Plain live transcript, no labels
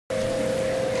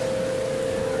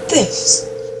This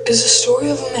is the story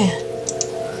of a man.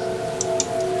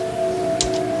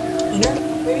 Inner,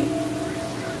 maybe?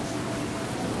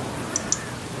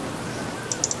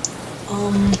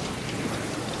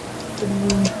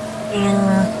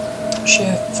 Inner,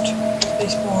 shift,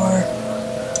 spacebar,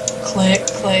 click,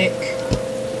 click.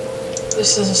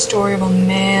 This is a story of a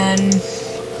man.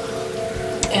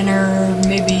 Enter,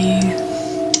 maybe,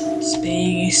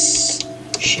 space,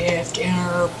 shift,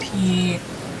 enter, P,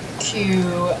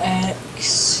 Q,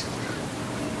 X,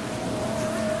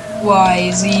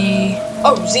 Y, Z.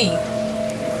 Oh, Z.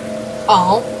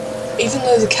 Even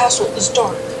though the castle is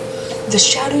dark, the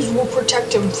shadows will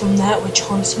protect him from that which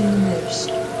haunts him the most.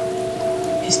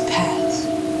 His past.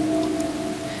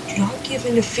 Do not give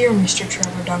in to fear, Mr.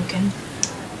 Trevor Duncan.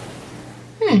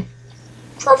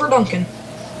 Trevor Duncan.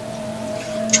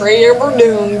 Trevor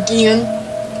Duncan.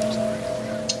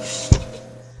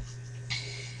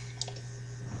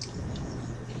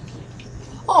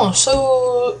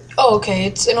 Okay,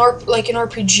 it's an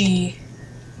RPG.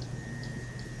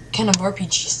 What kind of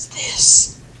RPG is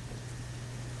this?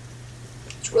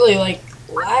 It's really, like,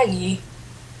 laggy.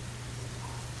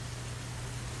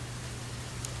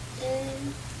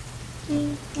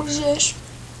 What is this?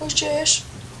 What's this?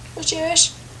 What's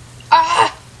this?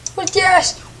 Ah! What's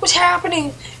this? What's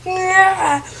happening?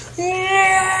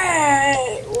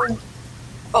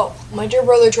 Oh, my dear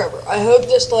brother Trevor, I hope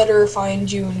this letter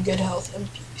finds you in good health and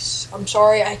peace. I'm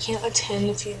sorry I can't attend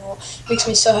the funeral. It makes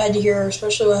me so sad to hear,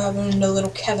 especially what happened to little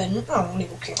Kevin. Oh,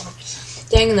 little Kevin.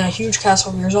 Staying in that huge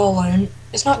castle of yours all alone.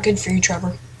 It's not good for you,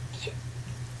 Trevor.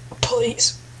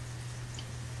 Please.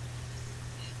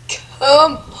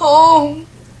 Come home.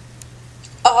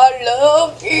 I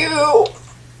love you.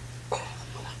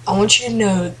 I want you to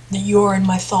know that you are in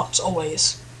my thoughts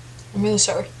always. I'm really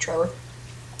sorry, Trevor.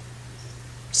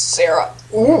 Sarah.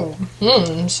 Ooh,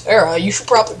 Sarah, you should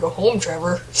probably go home,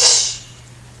 Trevor.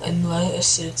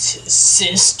 Unless it's his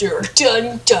sister.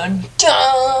 Dun dun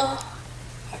dun.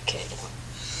 Okay, no.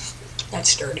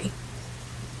 That's dirty.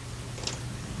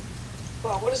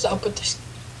 Wow, what is up with this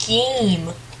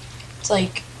game? It's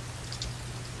like,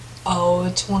 oh,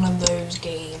 it's one of those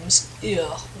games.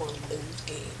 Yeah, one of those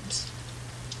games.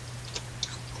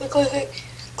 Click, click, click,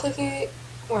 click it.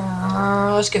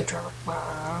 Let's go, Trevor.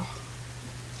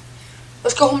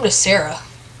 Let's go home to Sarah.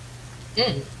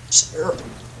 Sarah.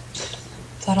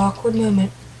 That awkward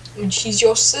moment when she's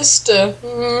your sister.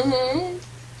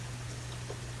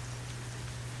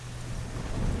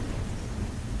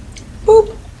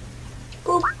 Boop.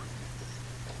 Boop.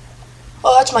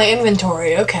 Oh, that's my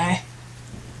inventory. Okay.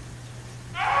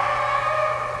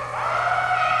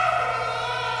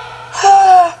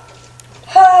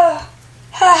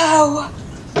 How?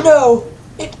 No,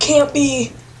 it can't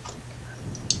be.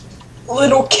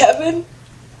 Little Kevin?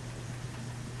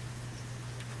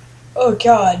 Oh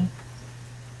God.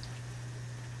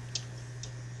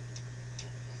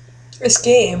 This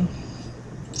game.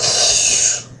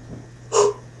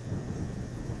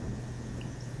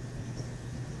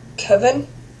 Kevin?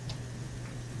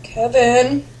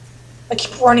 Kevin? I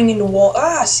keep running into wall.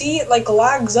 Ah, see, it like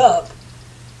lags up.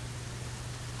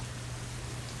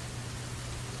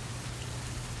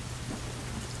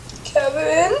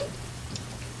 Kevin?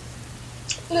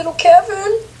 Little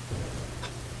Kevin?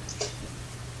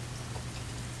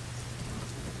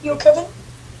 You Kevin?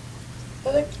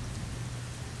 Kevin?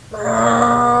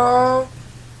 Oh,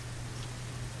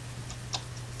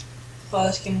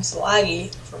 this game's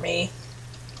laggy for me.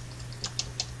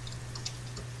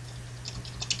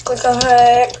 Click,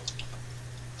 click.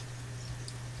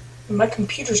 My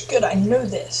computer's good, I know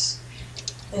this.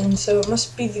 And so it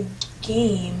must be the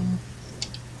game.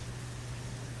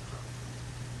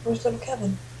 Where's little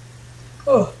Kevin?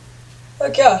 Oh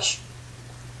gosh.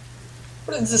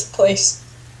 What is this place?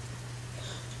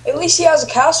 At least he has a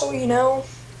castle, you know.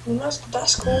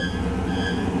 That's cool.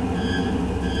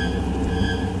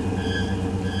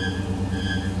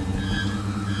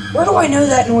 Where do I know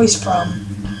that noise from?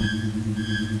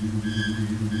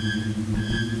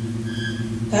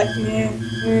 That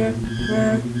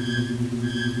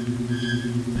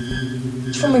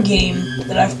It's from a game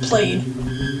that I've played.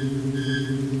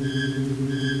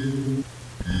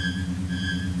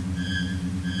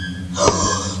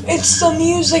 It's the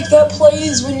music that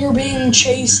plays when you're being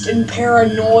chased in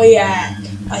Paranoiac,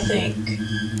 I think.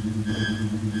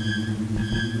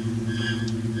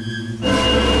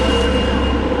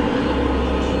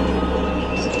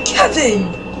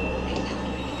 Kevin!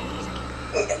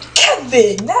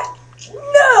 Kevin!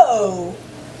 No!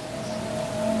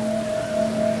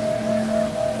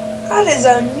 That is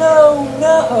a no,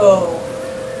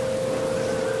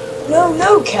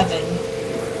 Kevin.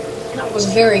 That was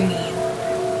very mean.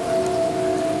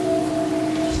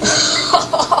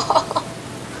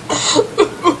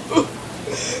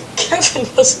 Kevin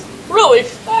was really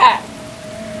fat.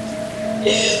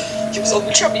 He was on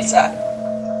the chubby side.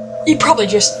 He probably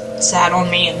just sat on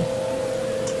me and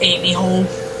ate me whole.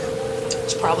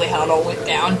 That's probably how it all went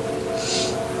down.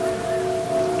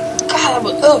 God, that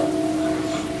was...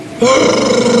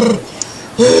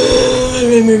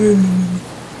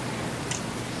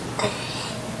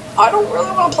 I don't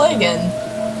really want to play again.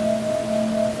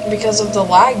 Because of the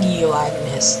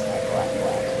lagness.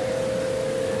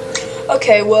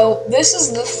 Okay, well, this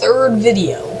is the third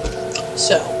video.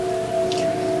 So,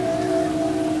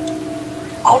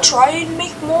 I'll try and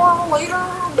make more later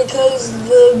because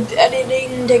the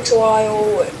editing takes a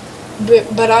while.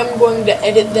 But I'm going to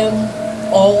edit them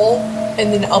all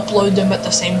and then upload them at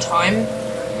the same time.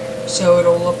 So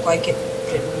it'll look like it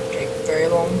didn't take very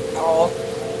long at all.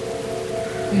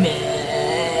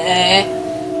 Meh.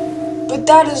 But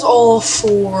that is all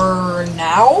for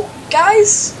now,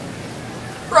 guys.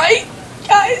 Right,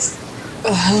 guys?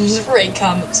 Rate,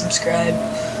 comment, subscribe.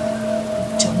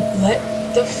 Don't let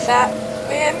the fat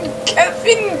man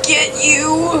Kevin get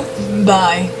you.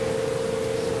 Bye.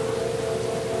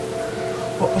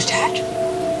 What was that?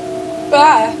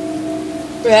 Bye.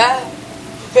 Bye.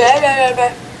 Bye. Bye.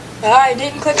 Bye. Bye. I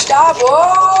didn't click stop.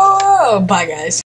 Whoa. Bye, guys.